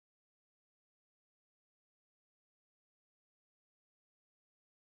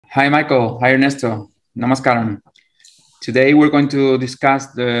Hi, Michael. Hi, Ernesto. Namaskaram. Today we're going to discuss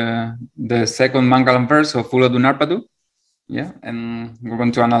the second maṅgalam verse of Uḷḷadu Nāṛpadu. Yeah, and we're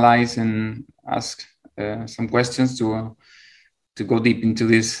going to analyze and ask some questions to go deep into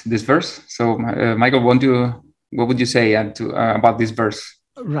this verse. So, Michael, what would you say about this verse?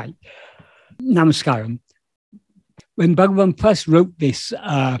 Right. Namaskaram. When Bhagavan first wrote this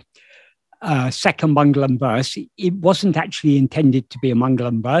second maṅgalam verse, it wasn't actually intended to be a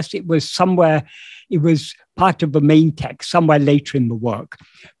maṅgalam verse. It was part of the main text, somewhere later in the work.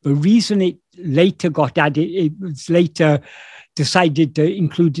 The reason it later got added, it was later decided to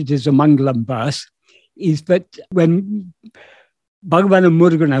include it as a maṅgalam verse, is that when Bhagavan and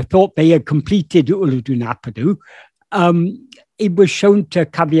Murugan thought they had completed Uḷḷadu Nāṛpadu, it was shown to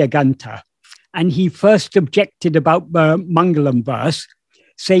Kavyaganta. And he first objected about the maṅgalam verse,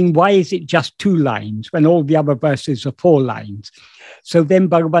 saying, why is it just 2 lines when all the other verses are 4 lines? So then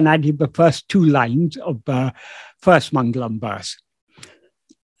Bhagavan added the first 2 lines of the first maṅgalam verse.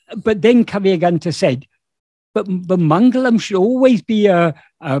 But then Kavyaganta said, but the maṅgalam should always be a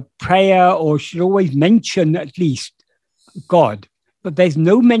prayer, or should always mention at least God. But there's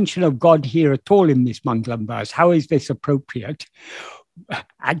no mention of God here at all in this maṅgalam verse. How is this appropriate?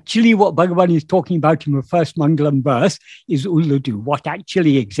 Actually, what Bhagavan is talking about in the first maṅgalam verse is Uḷḷadu, what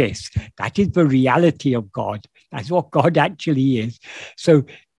actually exists. That is the reality of God. That's what God actually is. So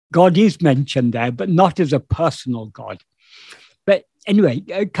God is mentioned there, but not as a personal God. But anyway,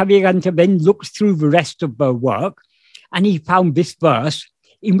 Kavyaganta then looked through the rest of the work, and he found this verse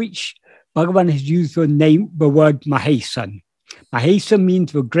in which Bhagavan has used the word mahēśaṉ. mahēśaṉ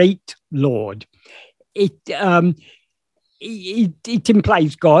means the great Lord. It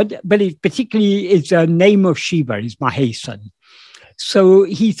implies God, but it particularly is a name of Shiva, is mahēśaṉ. So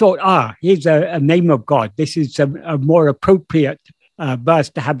he thought, here's a name of God. This is a more appropriate verse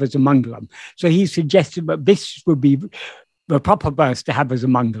to have as a maṅgalam. So he suggested that this would be the proper verse to have as a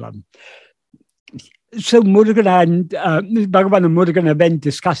maṅgalam. So Bhagavan and Murugan then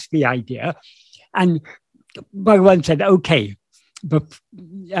discussed the idea, and Bhagavan said, okay, the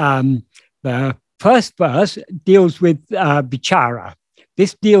first verse deals with vichara.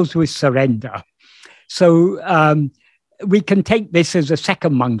 This deals with surrender. So we can take this as a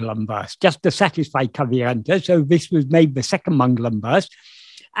second maṅgalam verse, just to satisfy Kavyaganta. So this was made the second maṅgalam verse.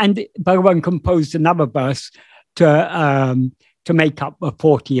 And Bhagavan composed another verse to make up the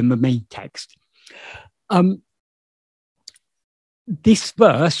 40 in the main text. This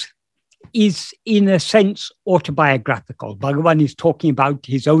verse is, in a sense, autobiographical. Bhagavan is talking about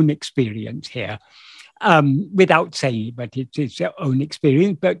his own experience here, without saying it, but it's his own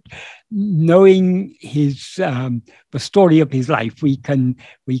experience. But knowing the story of his life, we can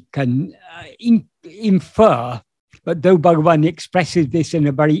infer that though Bhagavan expresses this in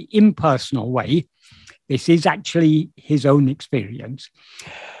a very impersonal way, this is actually his own experience.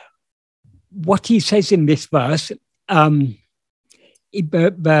 What he says in this verse, the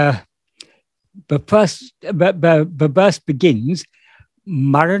verse begins,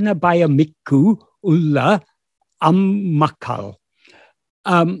 maraṇabhaya mikku makkaḻ.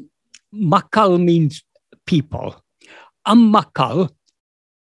 Makkaḻ means people. Makkaḻ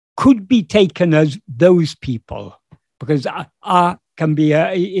could be taken as those people, because can be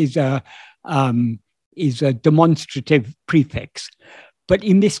is a demonstrative prefix. But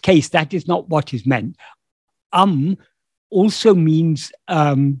in this case, that is not what is meant. Also means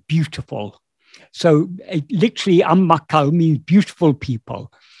beautiful. So literally, makkaḻ means beautiful people.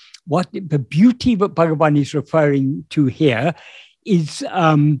 What the beauty that Bhagavan is referring to here is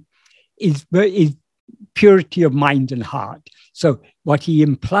purity of mind and heart. So what he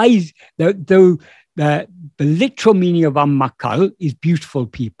implies, though the literal meaning of makkaḻ is beautiful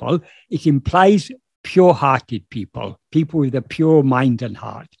people, it implies pure-hearted people with a pure mind and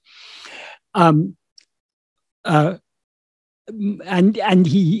heart. And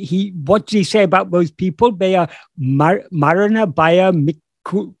he what does he say about those people? They are maraṇabhaya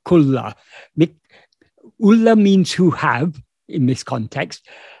mikkuḷavam. Ulla means who have in this context.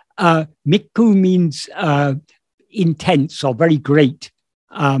 Mikku means intense or very great.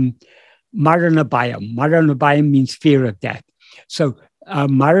 Maraṇabhayam. Maraṇabhayam means fear of death. So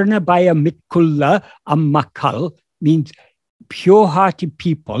maraṇabhaya mikkuḻavam makkaḻ means pure-hearted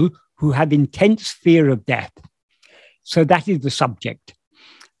people who have intense fear of death. So that is the subject.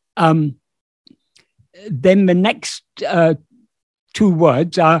 Then the next 2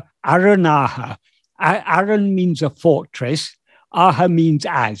 words are araṇ-āha. Araṇ means a fortress. Aha means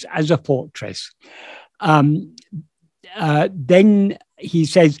as a fortress. Then he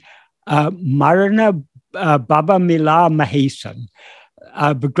says, maraṇabhava-millā mahēśaṉ.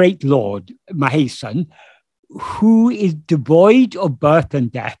 the great Lord, mahēśaṇ, who is devoid of birth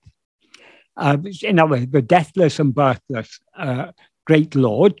and death. In other words, the deathless and birthless great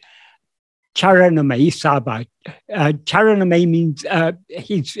Lord. caraṇamē, sāvā. caraṇamē means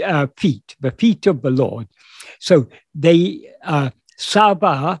his feet, the feet of the Lord. So they,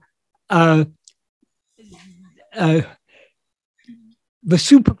 sāvā, the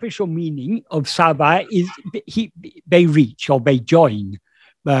superficial meaning of sāvā is they reach or they join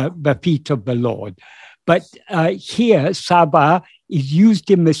the feet of the Lord. But here, sāvā is used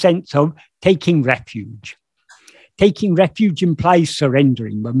in the sense of taking refuge. Taking refuge implies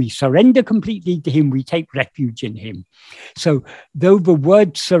surrendering. When we surrender completely to him, we take refuge in him. So though the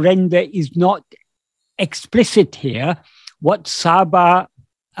word surrender is not explicit here, what sāvā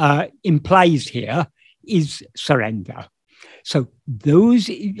implies here is surrender. So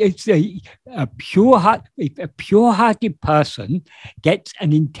it's a pure-hearted person gets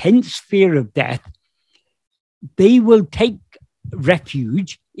an intense fear of death, they will take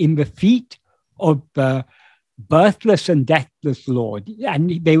refuge in the feet of the birthless and deathless Lord,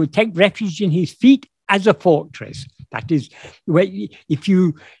 and they will take refuge in his feet as a fortress. That is, if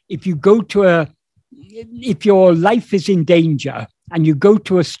you go to if your life is in danger and you go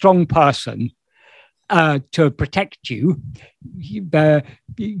to a strong person to protect you,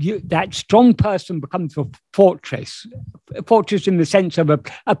 that strong person becomes a fortress in the sense of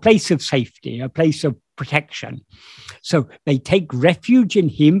a place of safety, a place of protection. So they take refuge in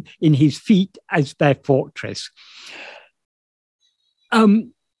him, in his feet, as their fortress.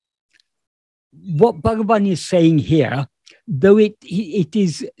 What Bhagavan is saying here, though it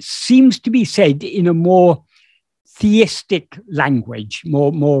seems to be said in a more theistic language, he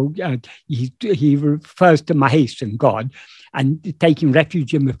refers to mahēśaṇ, God, and taking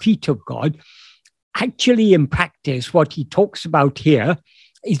refuge in the feet of God. Actually, in practice, what he talks about here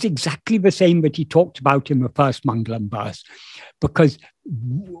is exactly the same that he talked about in the first Mangalam verse. Because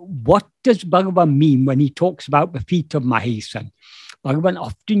what does Bhagavan mean when he talks about the feet of mahēśaṇ? Bhagavan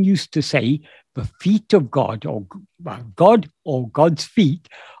often used to say the feet of God, or God's feet,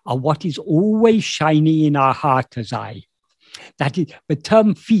 are what is always shining in our heart as eye. That is, the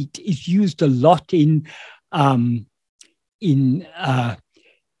term feet is used a lot in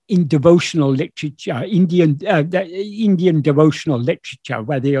devotional literature, Indian devotional literature,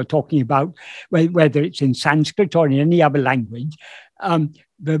 whether you're talking about whether it's in Sanskrit or in any other language.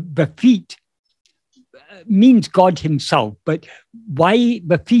 The feet means God himself, but why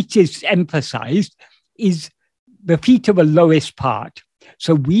the feet is emphasized is the feet of the lowest part.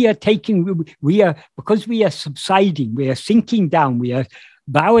 So because we are subsiding, we are sinking down, we are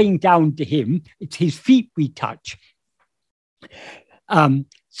bowing down to him, it's his feet we touch.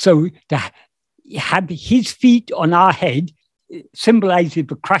 So to have his feet on our head symbolizes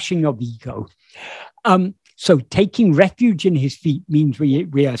the crushing of ego. So taking refuge in his feet means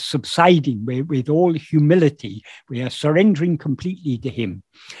we are subsiding with all humility. We are surrendering completely to him.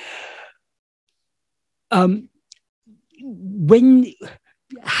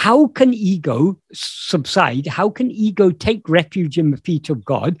 How can ego subside? How can ego take refuge in the feet of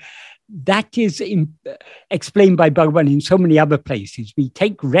God? That is explained by Bhagavan in so many other places. We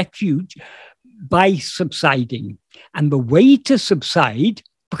take refuge by subsiding. And the way to subside,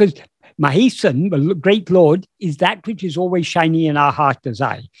 because mahēśaṇ, the great Lord, is that which is always shining in our heart as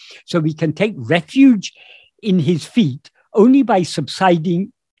eye. So we can take refuge in his feet only by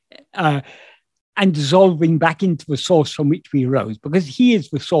subsiding and dissolving back into the source from which we rose, because he is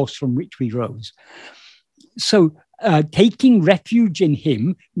the source from which we rose. So taking refuge in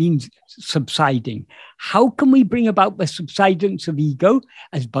him means subsiding. How can we bring about the subsidence of ego?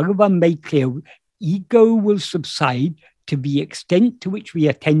 As Bhagavan made clear, ego will subside to the extent to which we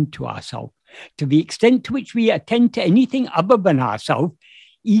attend to ourselves. To the extent to which we attend to anything other than ourselves,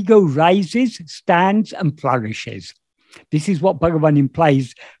 ego rises, stands, and flourishes. This is what Bhagavan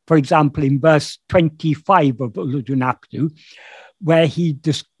implies, for example, in verse 25 of Uḷḷadu Nāṛpadu, where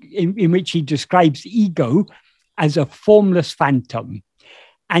in which he describes ego as a formless phantom.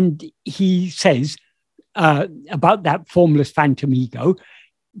 And he says about that formless phantom ego,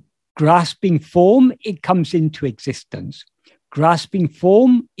 grasping form, it comes into existence. Grasping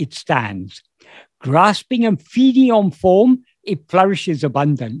form, it stands. Grasping and feeding on form, it flourishes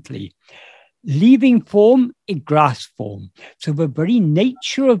abundantly. Leaving form, it grasps form. So the very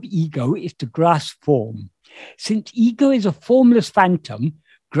nature of ego is to grasp form. Since ego is a formless phantom,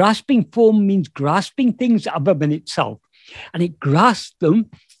 grasping form means grasping things other than itself. And it grasps them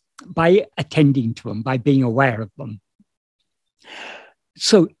by attending to them, by being aware of them.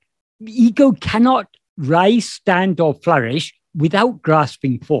 So ego cannot rise, stand, or flourish without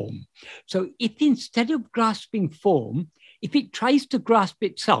grasping form. So if instead of grasping form, if it tries to grasp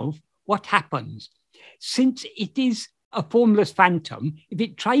itself, what happens? Since it is a formless phantom, if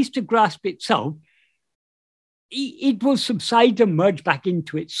it tries to grasp itself, it will subside and merge back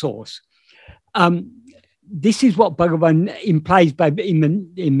into its source. This is what Bhagavan implies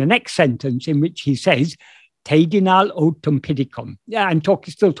in the next sentence, in which he says, Tedinal otum pidicum. Yeah, I'm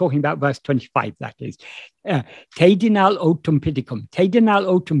still talking about verse 25, that is. Tedinal otum pidicum. Tedinal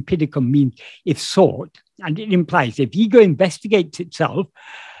otum pidicum means if sought, and it implies if ego investigates itself,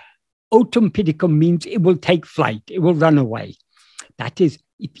 otum pidicum means it will take flight, it will run away. That is,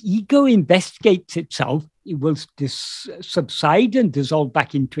 if ego investigates itself, it will subside and dissolve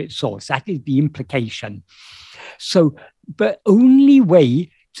back into its source. That is the implication. So, but only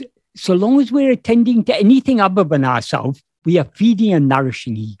way, so long as we're attending to anything other than ourselves, we are feeding and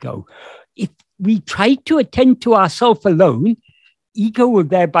nourishing ego. If we try to attend to ourselves alone, ego will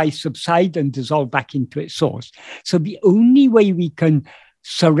thereby subside and dissolve back into its source. So the only way we can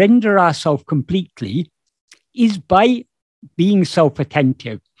surrender ourselves completely is by being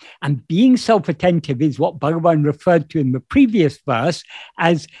self-attentive. And being self-attentive is what Bhagavan referred to in the previous verse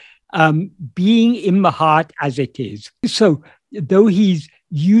as being in the heart as it is. So though he's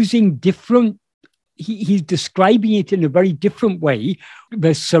using different, he's describing it in a very different way,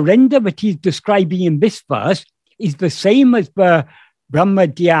 the surrender that he's describing in this verse is the same as the Brahma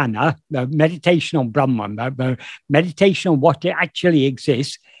Dhyana, the meditation on Brahman, the meditation on what actually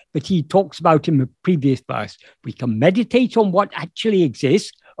exists, that he talks about in the previous verse. We can meditate on what actually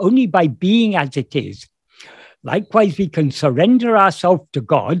exists only by being as it is. Likewise, we can surrender ourselves to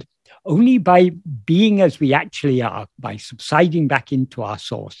God only by being as we actually are, by subsiding back into our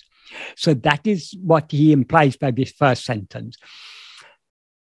source. So that is what he implies by this first sentence.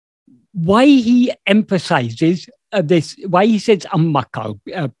 Why he emphasizes this, why he says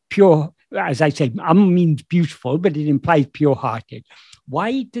makkaḻ, pure, as I said, means beautiful, but it implies pure-hearted.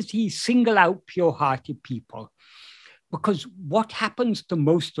 Why does he single out pure-hearted people? Because what happens to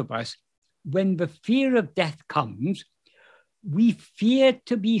most of us when the fear of death comes, we fear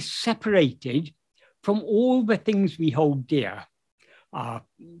to be separated from all the things we hold dear. Our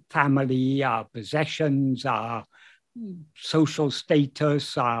family, our possessions, our social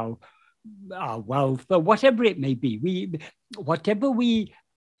status, our wealth, or whatever it may be. Whatever we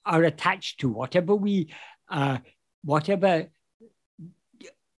are attached to, whatever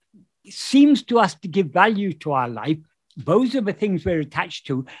seems to us to give value to our life, those are the things we're attached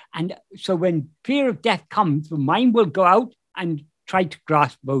to. And so when fear of death comes, the mind will go out and try to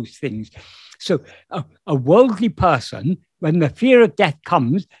grasp those things. So a worldly person, when the fear of death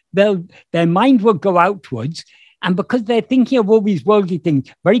comes, their mind will go outwards. And because they're thinking of all these worldly things,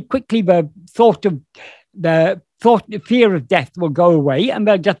 very quickly the fear of death will go away, and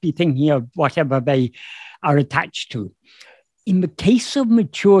they'll just be thinking of whatever they are attached to. In the case of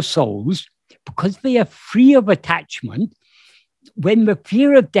mature souls, because they are free of attachment, when the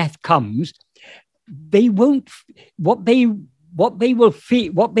fear of death comes, they won't. What they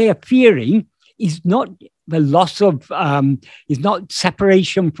are fearing is not the loss of, is not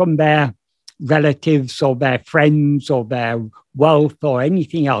separation from their relatives or their friends or their wealth or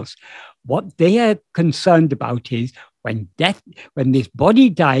anything else. What they are concerned about is when this body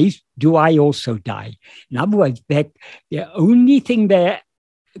dies, do I also die? In other words, the only thing they're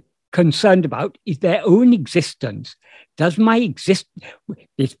concerned about is their own existence. Does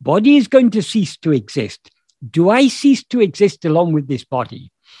this body is going to cease to exist. Do I cease to exist along with this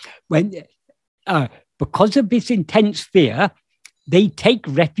body? Because of this intense fear, they take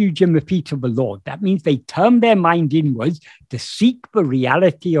refuge in the feet of the Lord. That means they turn their mind inwards to seek the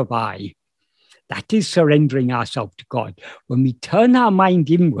reality of I. That is surrendering ourselves to God. When we turn our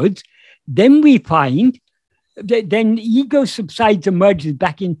mind inwards, then we find that then ego subsides and merges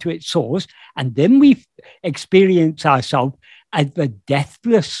back into its source, and then we experience ourselves as the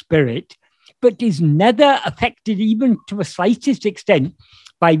deathless spirit, but is never affected even to the slightest extent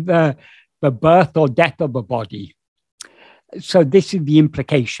by the birth or death of a body. So this is the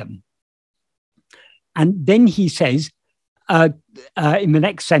implication. And then he says, in the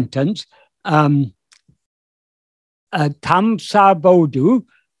next sentence, tam sārvodu,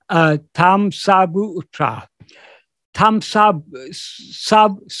 tam cārvoḍutāñ. Tam sāvu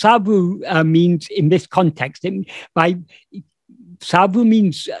means in this context, sāvu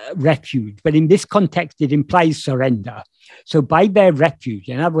means refuge, but in this context it implies surrender. So by their refuge,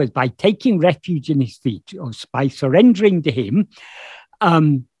 in other words, by taking refuge in his feet, or by surrendering to him,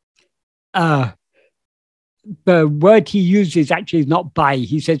 the word he uses actually is not by.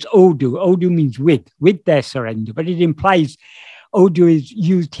 He says ŭļļadu. Ŭļļadu means with their surrender, but it implies ŭļļadu is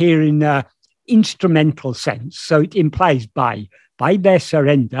used here in an instrumental sense. So it implies by their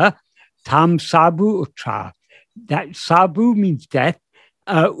surrender, tam cārvoḍutāñ. That cārvu means death.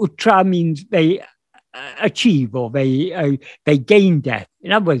 Uṭṭrā means they achieve or they gain death.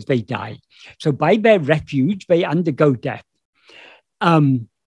 In other words, they die. So by their refuge, they undergo death.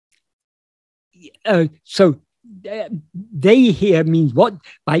 So they here means what?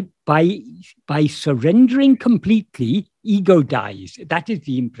 By surrendering completely, ego dies. That is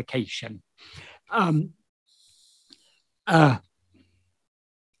the implication.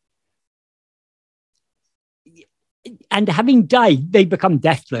 And having died, they become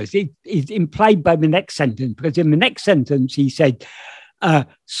deathless. It is implied by the next sentence, because in the next sentence he said,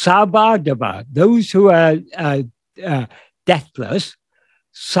 sāvā, those who are deathless,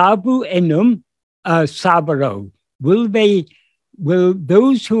 sāvu enum sārvarō. Will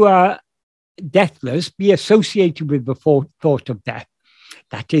those who are deathless be associated with the thought of death?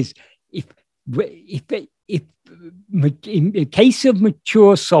 That is, if in the case of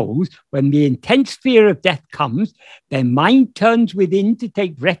mature souls, when the intense fear of death comes, their mind turns within to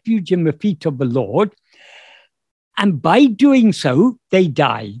take refuge in the feet of the Lord. And by doing so, they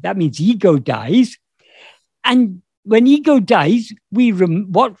die. That means ego dies. And when ego dies,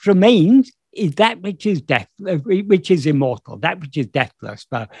 what remains is that which is death, which is immortal, that which is deathless.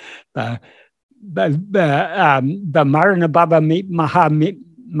 The maraṇabhava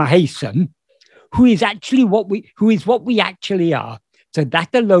mahēśaṉ, who is what we actually are. So that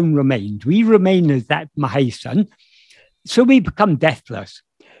alone remains. We remain as that mahēśaṉ. So we become deathless.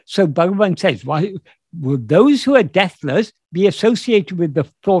 So Bhagavan says, why will those who are deathless be associated with the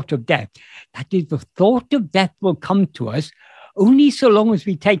thought of death? That is, the thought of death will come to us only so long as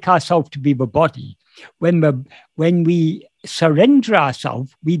we take ourselves to be the body. When we surrender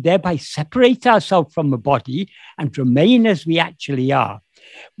ourselves, we thereby separate ourselves from the body and remain as we actually are.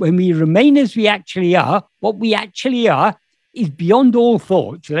 When we remain as we actually are, what we actually are is beyond all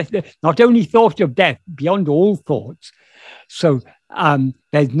thoughts. Not only thought of death, beyond all thoughts. So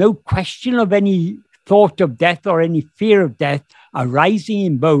there's no question of any thought of death or any fear of death arising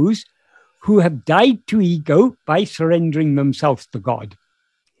in those who have died to ego by surrendering themselves to God.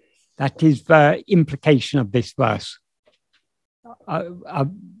 That is the implication of this verse.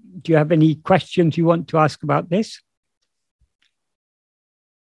 Do you have any questions you want to ask about this?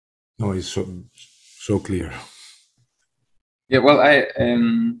 No, it's so clear. Yeah, well, I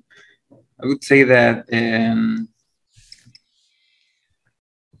would say that,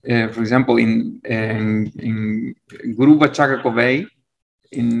 for example, in Guru Vachaka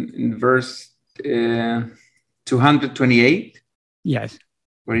in verse 228, yes,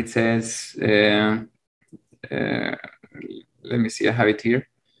 where it says, let me see, I have it here.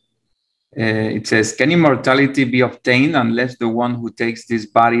 It says, can immortality be obtained unless the one who takes this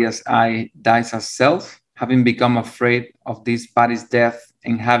body as I dies as self, having become afraid of this body's death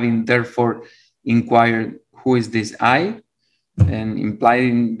and having therefore inquired, who is this I? And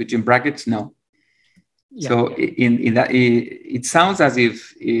implying between brackets, no. Yeah. So in that, it sounds as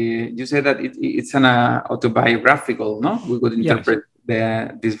if you say that it's an autobiographical, no? We could interpret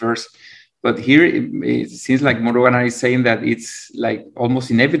this verse. But here it seems like Morogana is saying that it's like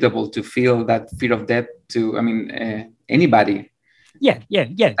almost inevitable to feel that fear of death to, anybody. Yeah.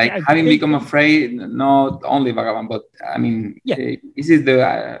 Like having become afraid, not only Bhagavan, but this is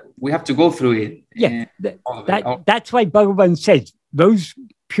we have to go through it. Yeah, that's why Bhagavan says those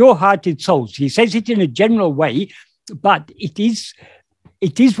pure-hearted souls. He says it in a general way, but it is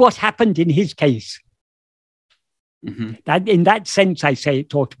what happened in his case. Mm-hmm. That in that sense, I say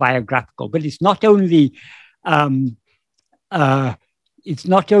it's autobiographical, but it's not only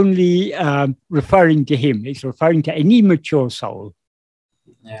referring to him; it's referring to any mature soul.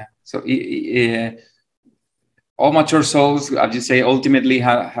 Yeah. So all mature souls, as you say, ultimately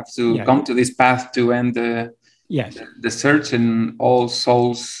have to come to this path to end the search, and all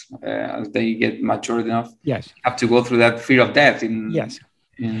souls, as they get mature enough, have to go through that fear of death.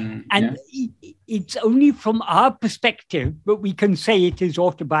 It's only from our perspective that we can say it is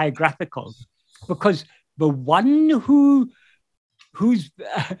autobiographical, because the one who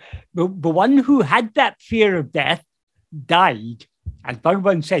had that fear of death died, as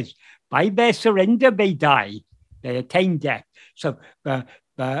Bhagavan says, by their surrender they die, they attain death. So the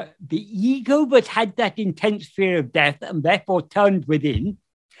ego that had that intense fear of death and therefore turned within,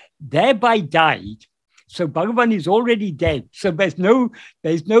 thereby died. So Bhagavan is already dead. So there's no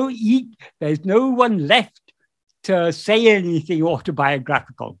one left to say anything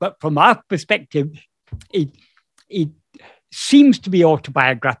autobiographical. But from our perspective, it seems to be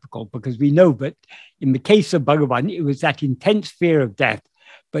autobiographical, because we know that in the case of Bhagavan, it was that intense fear of death,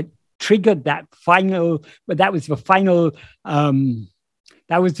 but triggered that final, but that was the final,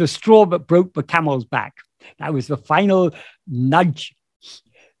 that was the straw that broke the camel's back. That was the final nudge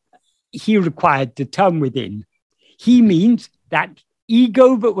he required to turn within. He means that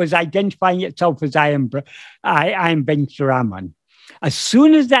ego that was identifying itself as I am Bhagavan Sri Ramana. As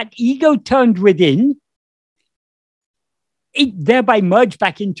soon as that ego turned within, it thereby merged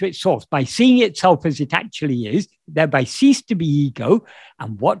back into its source by seeing itself as it actually is, thereby ceased to be ego.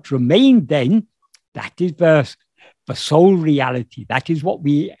 And what remained then, that is the soul reality. That is what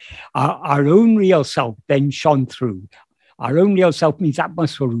our own real self then shone through. Our own real self means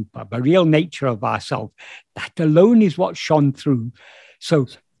Atmaswarupa, the real nature of ourself. That alone is what shone through. So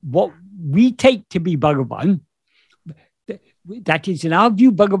what we take to be Bhagavan, that is, in our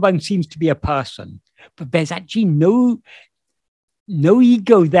view, Bhagavan seems to be a person, but there's actually no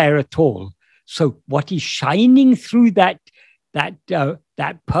ego there at all. So what is shining through that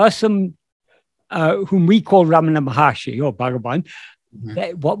person whom we call Ramana Maharshi or Bhagavan,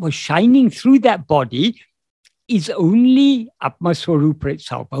 what was shining through that body is only Atmaswarupa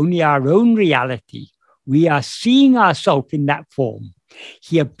itself, only our own reality. We are seeing ourselves in that form.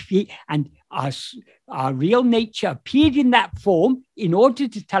 And our real nature appeared in that form in order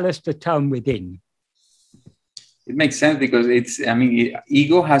to tell us to turn within. It makes sense, because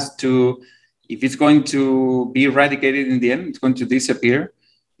ego has to, if it's going to be eradicated in the end, it's going to disappear.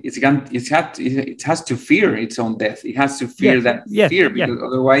 It has to fear its own death. It has to fear fear, because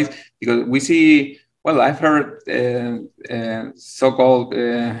otherwise, because we see, well, I've heard so-called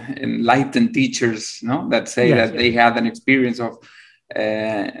enlightened teachers, that say that they had an experience of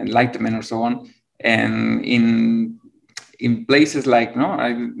enlightenment or so on, and in places like,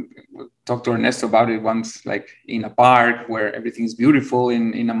 I talked to Ernesto about it once, like in a park where everything's beautiful,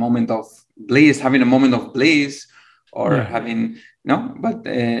 in a moment of bliss, having a moment of bliss, or having, but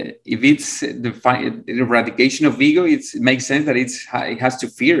if it's the eradication of ego, it makes sense that it has to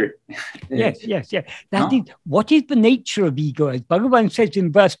fear. Yes. That is, what is the nature of ego? As Bhagavan says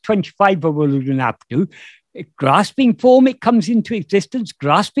in verse 25 of Uḷḷadu Nāṛpadu, grasping form, it comes into existence.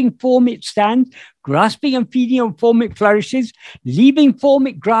 Grasping form, it stands. Grasping and feeding on form, it flourishes. Leaving form,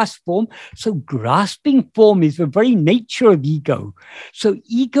 it grasps form. So grasping form is the very nature of ego. So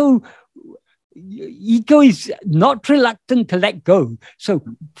ego is not reluctant to let go. So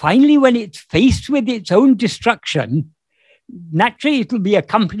finally, when it's faced with its own destruction, naturally it will be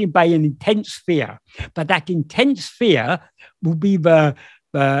accompanied by an intense fear. But that intense fear will be the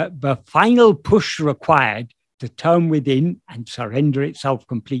final push required to turn within and surrender itself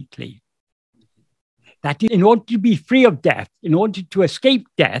completely. That in order to be free of death, in order to escape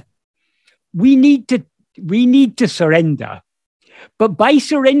death, we need to surrender. But by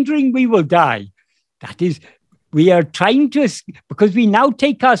surrendering, we will die. That is, we are trying to, because we now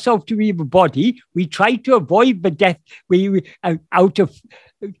take ourselves to be the body, we try to avoid the death.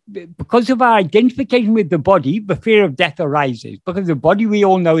 Because of our identification with the body, the fear of death arises, because the body we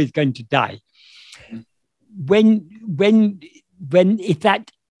all know is going to die. If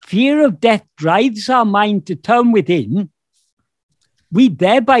that fear of death drives our mind to turn within, we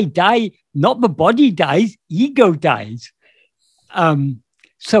thereby die. Not the body dies, ego dies.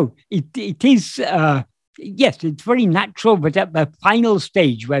 So it is, yes, it's very natural, but at the final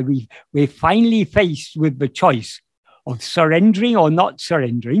stage where we're finally faced with the choice of surrendering or not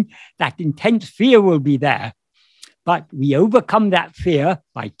surrendering, that intense fear will be there. But we overcome that fear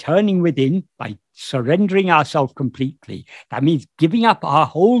by turning within, by surrendering ourselves completely. That means giving up our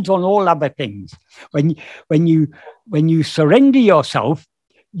holds on all other things. When you surrender yourself,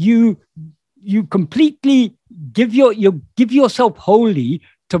 you completely give yourself wholly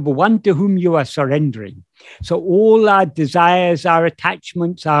to the one to whom you are surrendering. So all our desires, our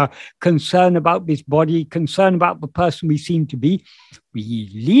attachments, our concern about this body, concern about the person we seem to be, we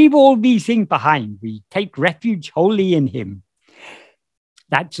leave all these things behind. We take refuge wholly in him.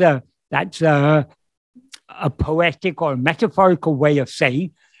 That's a poetic or metaphorical way of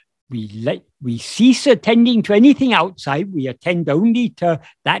saying we cease attending to anything outside. We attend only to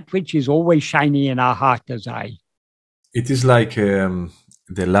that which is always shining in our heart as I. It is like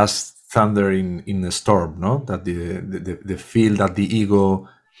the last thunder in a storm, no? That the feel that the ego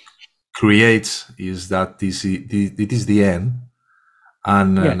creates is that it is the end,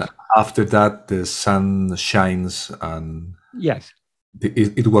 and after that the sun shines, and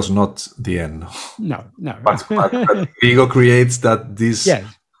it was not the end. No. But the ego creates that this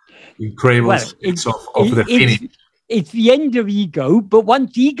incredible sense of the finish. it's the end of ego, but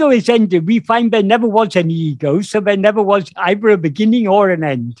once ego is ended, we find there never was any ego, so there never was either a beginning or an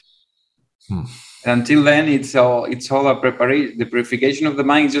end. Until then, it's all a preparation. The purification of the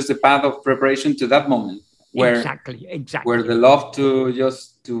mind is just a path of preparation to that moment, where Exactly. where the love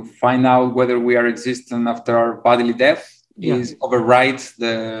to find out whether we are existent after our bodily death is overrides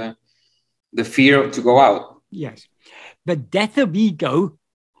the fear to go out. Yes, the death of ego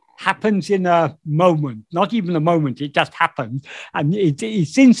happens in a moment, not even a moment, it just happens, and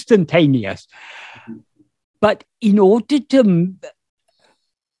it's instantaneous. But in order to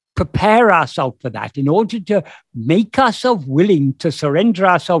prepare ourselves for that, in order to make ourselves willing to surrender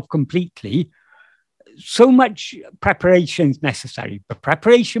ourselves completely, so much preparation is necessary. The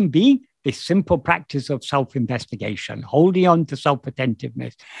preparation being this simple practice of self-investigation, holding on to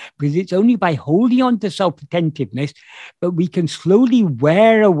self-attentiveness, because it's only by holding on to self-attentiveness that we can slowly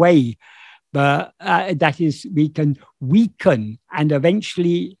wear away, that is, we can weaken and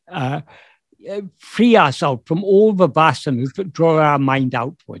eventually free ourselves from all the vasanas that draw our mind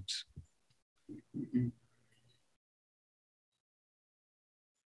outwards.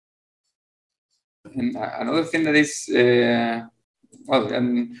 And another thing that is,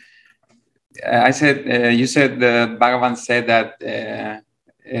 I said, you said Bhagavan said that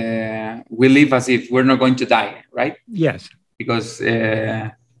we live as if we're not going to die, right? Yes. Because,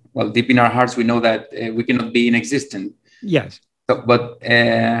 deep in our hearts, we know that we cannot be inexistent. Yes. So, but,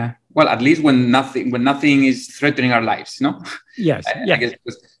 at least when nothing is threatening our lives, no? Yes. I guess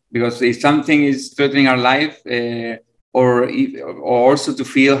because if something is threatening our life, or also to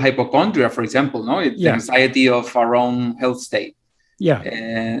feel hypochondria, for example, no? It's the anxiety of our own health state. Yeah.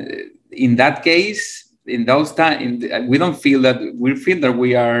 In that case, in those times, we don't feel that. We feel that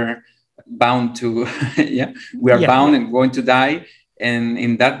we are bound to, we are bound and going to die. And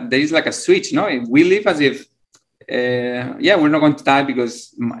in that, there is like a switch. No, we live as if, we're not going to die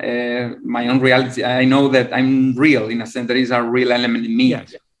because my own reality. I know that I'm real in a sense. There is a real element in me,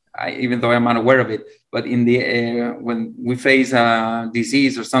 even though I'm unaware of it. But in the when we face a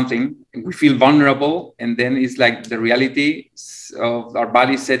disease or something, we feel vulnerable, and then it's like the reality of our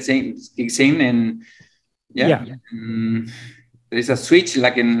body kicks in, and there is a switch,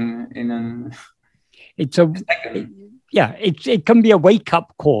 like in it's a it can be a wake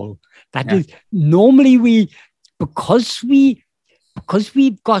up call. That is normally because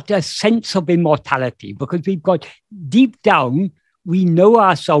we've got a sense of immortality, because we've got deep down we know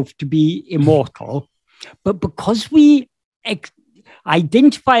ourselves to be immortal. But because we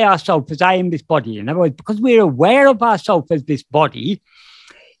identify ourselves as I am this body, in other words, because we're aware of ourselves as this body,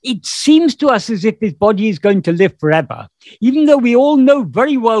 it seems to us as if this body is going to live forever. Even though we all know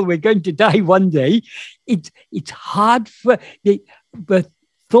very well we're going to die one day, it's hard for the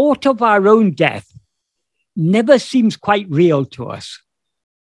thought of our own death never seems quite real to us.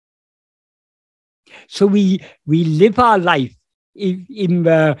 So we live our life we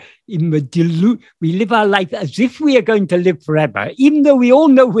live our life as if we are going to live forever, even though we all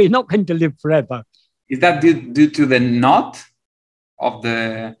know we're not going to live forever. Is that due to the knot of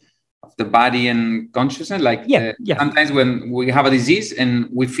the body and consciousness? Like sometimes when we have a disease and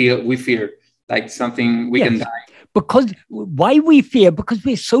we fear like something we can die. Because why we fear? Because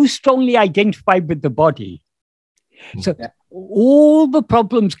we're so strongly identified with the body. So all the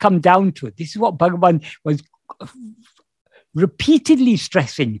problems come down to it. This is what Bhagavan was repeatedly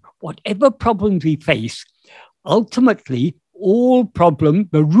stressing. Whatever problems we face, ultimately,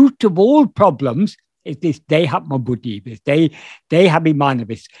 the root of all problems is this dehatma buddhi, this dehabhimana,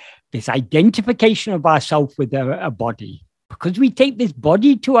 this identification of ourselves with a body. Because we take this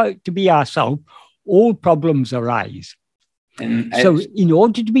body to be ourselves, all problems arise. So in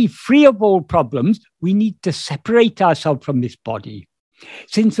order to be free of all problems, we need to separate ourselves from this body.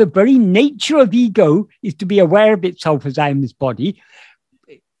 Since the very nature of ego is to be aware of itself as I am this body,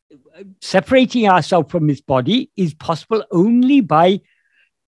 separating ourselves from this body is possible only by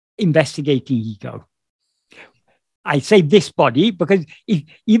investigating ego. I say this body because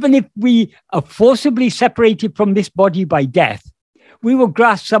even if we are forcibly separated from this body by death, we will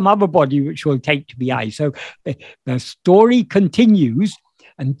grasp some other body which will take to be I. So the story continues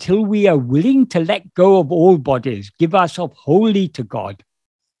until we are willing to let go of all bodies, give ourselves wholly to God.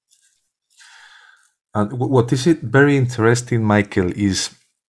 And what is it very interesting, Michael, is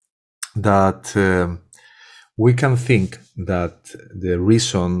that we can think that the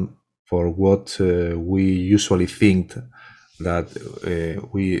reason for what we usually think that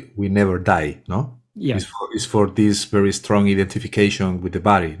we never die, no? Yes. Is for this very strong identification with the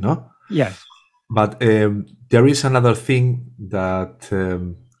body, no? Yes. But there is another thing that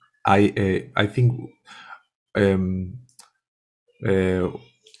I think um,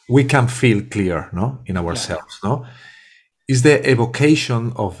 we can feel clear, no, in ourselves, no, is the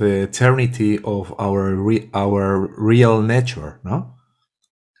evocation of the eternity of our real nature, no,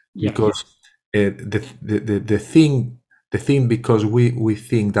 because the thing because we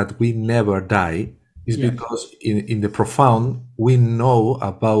think that we never die is because in the profound we know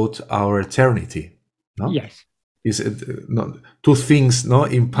about our eternity, no. Is not two things, no,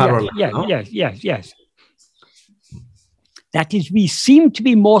 in parallel? Yes. That is, we seem to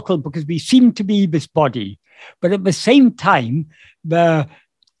be mortal because we seem to be this body, but at the same time, that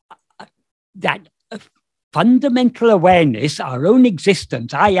fundamental awareness, our own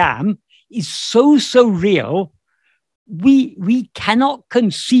existence, I am, is so real. We cannot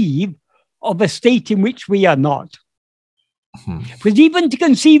conceive of a state in which we are not. Because even to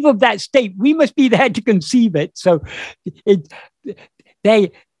conceive of that state, we must be there to conceive it. So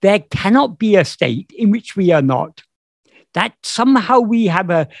there cannot be a state in which we are not. That somehow we have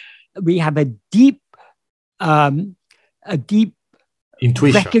a deep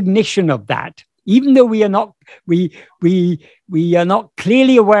intuition, recognition of that, even though we are not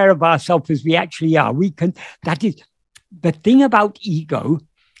clearly aware of ourselves as we actually are. That is the thing about ego.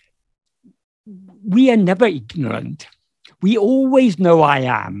 We are never ignorant. We always know I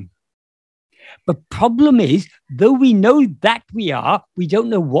am. The problem is, though we know that we are, we don't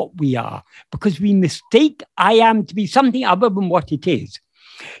know what we are, because we mistake I am to be something other than what it is.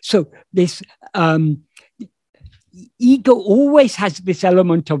 So this ego always has this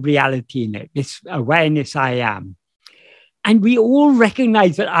element of reality in it, this awareness I am. And we all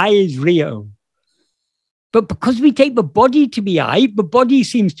recognize that I is real. But because we take the body to be I, the body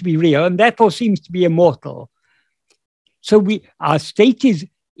seems to be real and therefore seems to be immortal. So our state is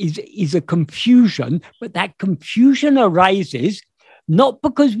a confusion, but that confusion arises not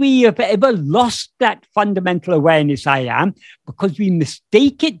because we have ever lost that fundamental awareness I am, because we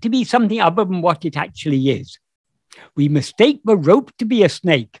mistake it to be something other than what it actually is. We mistake the rope to be a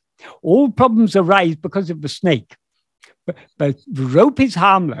snake. All problems arise because of the snake. But the rope is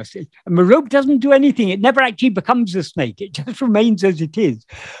harmless, and the rope doesn't do anything. It never actually becomes a snake. It just remains as it is.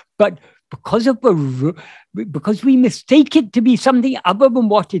 But because we mistake it to be something other than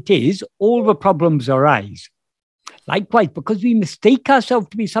what it is, all the problems arise. Likewise, because we mistake ourselves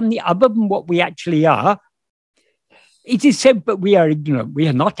to be something other than what we actually are, it is said that we are ignorant. We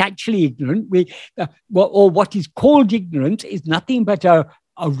are not actually ignorant. What is called ignorance is nothing but a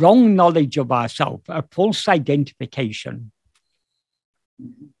wrong knowledge of ourselves, a false identification.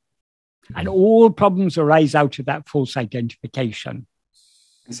 And all problems arise out of that false identification.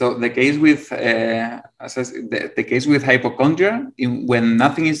 So the case with the case with hypochondria, when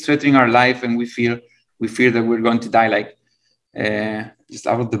nothing is threatening our life and we fear that we're going to die, like just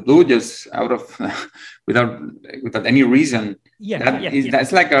out of the blue, just out of without any reason.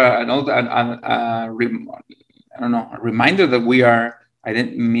 That's like a reminder that we are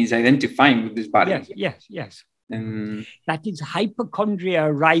misidentifying with this body. Yes. And that is, hypochondria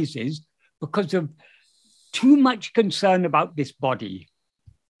arises because of too much concern about this body.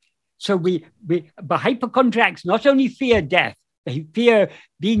 So the hypochondriacs not only fear death, they fear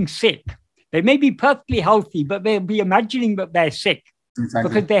being sick. They may be perfectly healthy, but they'll be imagining that they're sick.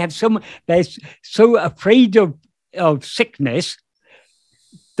 Exactly. Because they're so afraid of sickness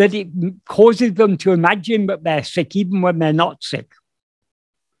that it causes them to imagine that they're sick even when they're not sick.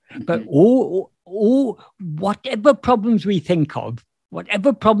 But whatever problems we think of,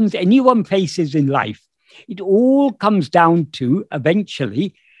 whatever problems anyone faces in life, it all comes down to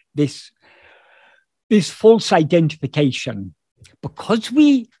eventually this false identification. Because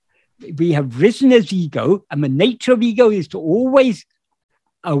we have risen as ego, and the nature of ego is to always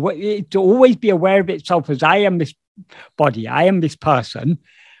be aware of itself as I am this body, I am this person,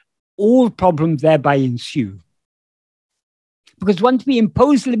 all problems thereby ensue. Because once we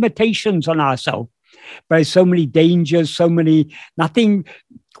impose limitations on ourselves, by so many dangers,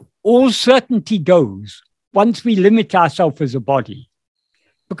 all certainty goes once we limit ourselves as a body.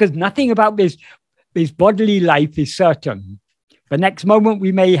 Because nothing about this bodily life is certain. The next moment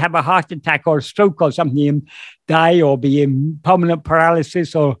we may have a heart attack or a stroke or something and die or be in permanent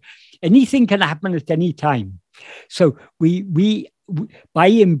paralysis, or anything can happen at any time. So we by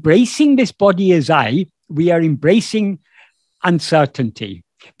embracing this body as I, we are embracing uncertainty.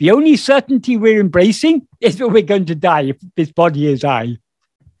 The only certainty we're embracing is that we're going to die if this body is I.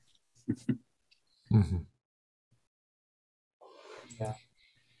 Mm-hmm. Yeah.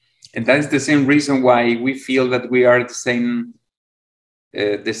 And that is the same reason why we feel that we are the same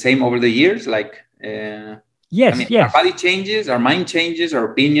over the years. Like, yes. Our body changes, our mind changes,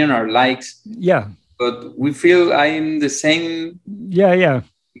 our opinion, our likes. Yeah. but we feel I'm the same. Yeah.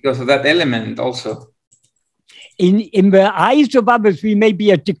 Because of that element also. In the eyes of others, we may be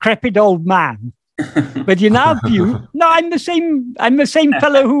a decrepit old man. But in our view, no, I'm the same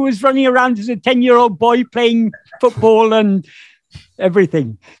fellow who was running around as a 10-year-old boy playing football and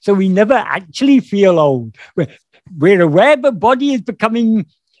everything. So we never actually feel old. We're aware the body is becoming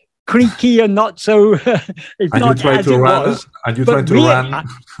creaky and not so. It's and not you try as to it run, was. and you try to run.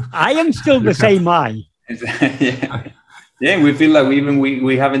 I am still the same I. Yeah, we feel like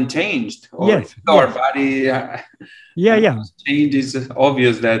we haven't changed. Or our body. Change is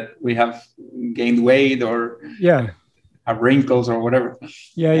obvious that we have gained weight or have wrinkles or whatever.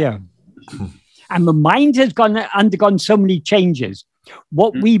 And the mind has undergone so many changes.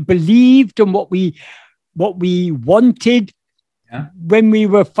 What we believed and what we wanted when we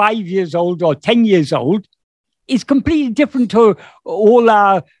were 5 years old or 10 years old is completely different to all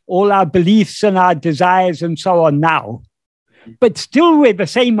our beliefs and our desires and so on now. But still we're the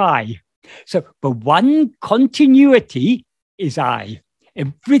same I. So the one continuity is I.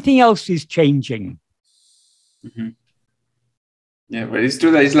 Everything else is changing. Yeah, but it's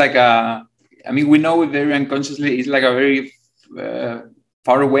true that it's like we know it very unconsciously. It's like a very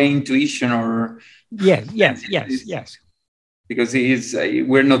far away intuition or... Yes. Because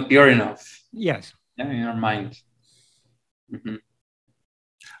we're not pure enough. Yes. In our mind.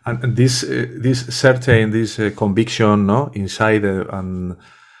 And this conviction, inside and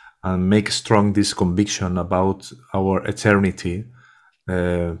make strong this conviction about our eternity.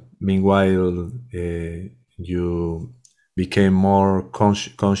 Meanwhile, you became more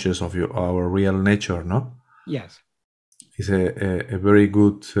conscious of our real nature, no? Yes. It's a very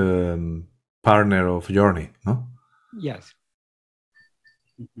good partner of journey, no? Yes.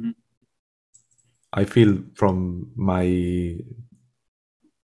 I feel from my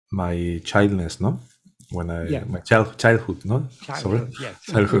childness, no? When my childhood, no?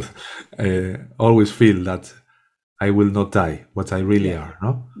 Childhood. I always feel that I will not die, but I really are,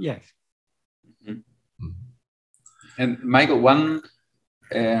 no? Yes. And Michael,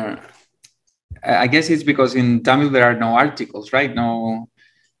 I guess it's because in Tamil there are no articles, right? No,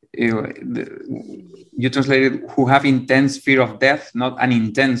 you translated who have intense fear of death, not an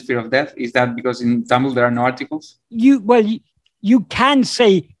intense fear of death. Is that because in Tamil there are no articles? You can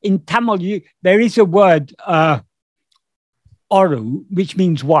say in Tamil, there is a word, oru, which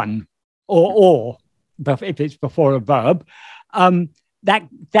means one, or if it's before a verb,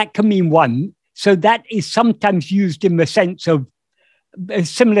 that can mean one. So that is sometimes used in the sense of a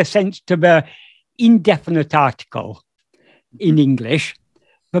similar sense to the indefinite article in English,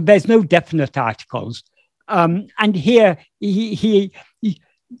 but there's no definite articles. And here, you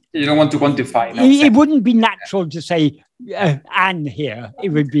don't want to quantify. It wouldn't be natural to say "an" here. It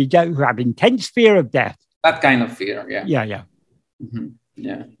would be who have intense fear of death. That kind of fear, Yeah.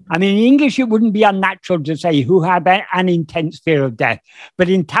 I mean, in English, it wouldn't be unnatural to say who have an intense fear of death. But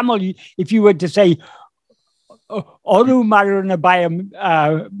in Tamil, if you were to say "oru maraṇabhayam,"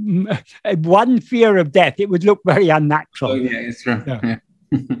 one fear of death, it would look very unnatural. Oh, yeah, it's true. Yeah.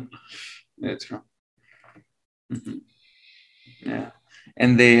 It's true. Yeah.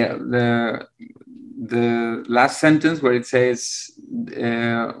 And the last sentence where it says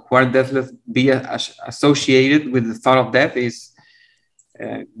who are deathless be associated with the thought of death is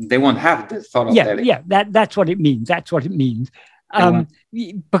they won't have the thought of death. Yeah, that's what it means. That's what it means.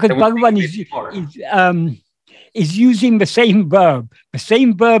 Because Bhagavan is using the same verb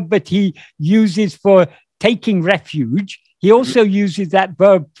that he uses for taking refuge. He also uses that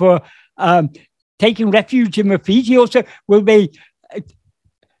verb for taking refuge in the feet. He also will be,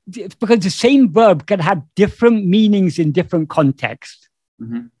 because the same verb can have different meanings in different contexts.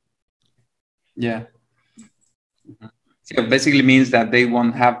 Yeah. So it basically means that they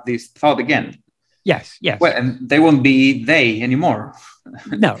won't have this thought again. Yes. Well, and they won't be they anymore.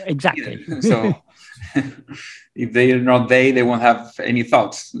 No, exactly. So if they are not they won't have any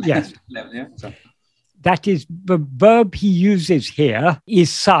thoughts. Yes. So. That is, the verb he uses here is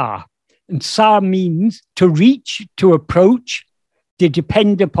sā. And sā means to reach, to approach, to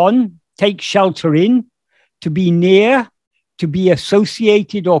depend upon, take shelter in, to be near, to be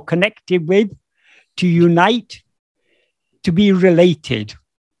associated or connected with, to unite, to be related,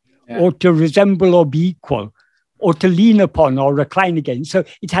 or to resemble or be equal, or to lean upon or recline against. So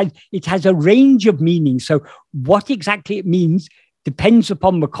it has a range of meanings. So what exactly it means depends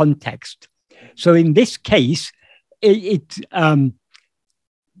upon the context. So in this case, in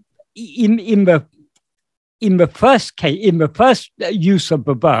the first use of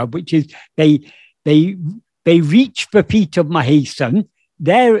the verb, which is they reach the feet of mahēśaṉ.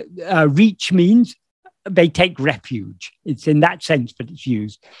 Their reach means they take refuge. It's in that sense that it's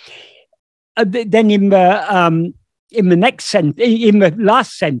used. Then in the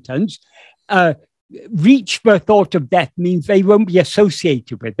last sentence, reach the thought of death means they won't be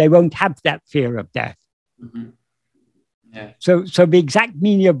associated with, they won't have that fear of death. Mm-hmm. Yeah. So the exact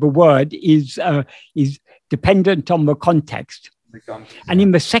meaning of the word is dependent on the context. And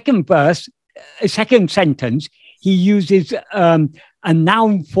in the second verse, second sentence, he uses a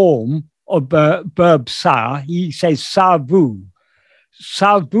noun form of the verb sā. He says sāvu.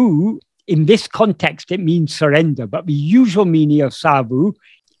 Sāvu, in this context, it means surrender, but the usual meaning of sāvu,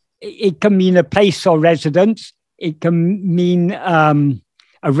 it can mean a place or residence. It can mean a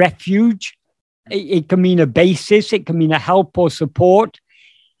refuge. It can mean a basis. It can mean a help or support.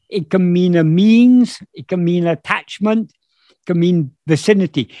 It can mean a means. It can mean attachment. It can mean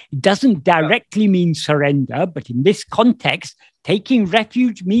vicinity. It doesn't directly mean surrender, but in this context, taking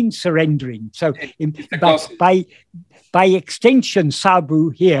refuge means surrendering. So by extension,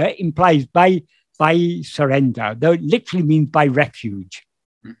 sāvu here implies by surrender, though it literally means by refuge.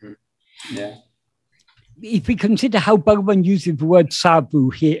 Mm-hmm. Yeah. If we consider how Bhagavan uses the word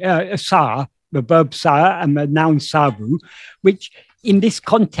sāvu here, sā, the verb sā and the noun sāvu, which in this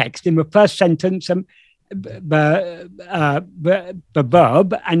context, in the first sentence, the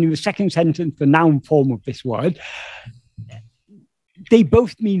verb, and in the second sentence, the noun form of this word, they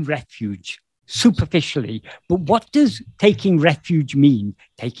both mean refuge, superficially. But what does taking refuge mean?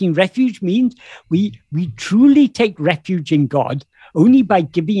 Taking refuge means we truly take refuge in God only by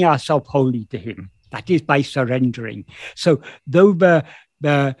giving ourselves wholly to Him. That is by surrendering. So though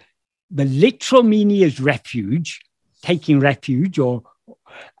the literal meaning is refuge, taking refuge, or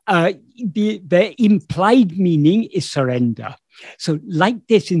the implied meaning is surrender. So like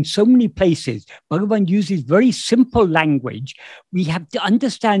this, in so many places, Bhagavan uses very simple language. We have to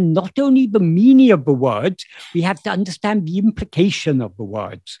understand not only the meaning of the words, we have to understand the implication of the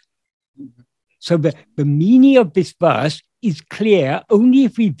words. So the meaning of this verse is clear only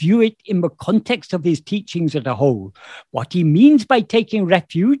if we view it in the context of his teachings as a whole. What he means by taking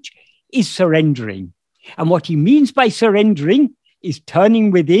refuge is surrendering. And what he means by surrendering is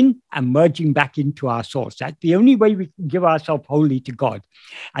turning within and merging back into our source. That's the only way we can give ourselves wholly to God.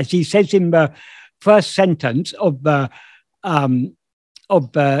 As he says in the first sentence of the 13th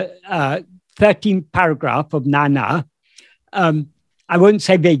paragraph of ṇāha, I won't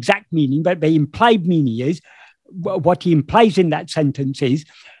say the exact meaning, but the implied meaning is, what he implies in that sentence is,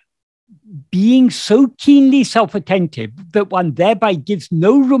 being so keenly self-attentive that one thereby gives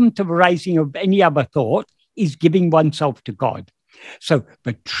no room to the rising of any other thought is giving oneself to God. So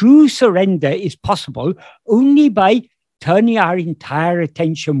the true surrender is possible only by turning our entire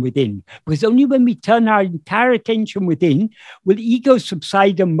attention within. Because only when we turn our entire attention within will ego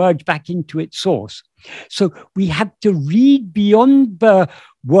subside and merge back into its source. So we have to read beyond the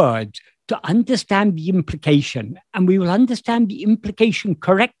words to understand the implication. And we will understand the implication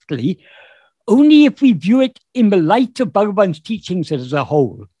correctly only if we view it in the light of Bhagavan's teachings as a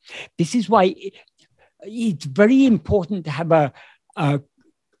whole. This is why it's very important to have a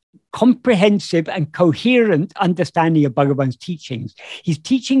comprehensive and coherent understanding of Bhagavan's teachings. His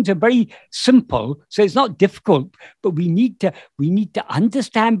teachings are very simple, so it's not difficult, but we need to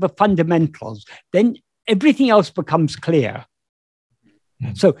understand the fundamentals. Then everything else becomes clear.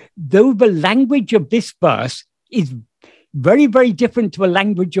 So though the language of this verse is very, very different to the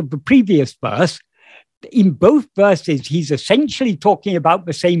language of the previous verse, in both verses, he's essentially talking about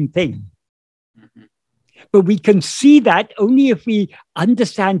the same thing. But we can see that only if we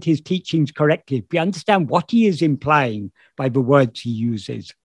understand his teachings correctly, if we understand what he is implying by the words he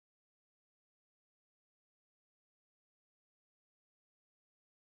uses.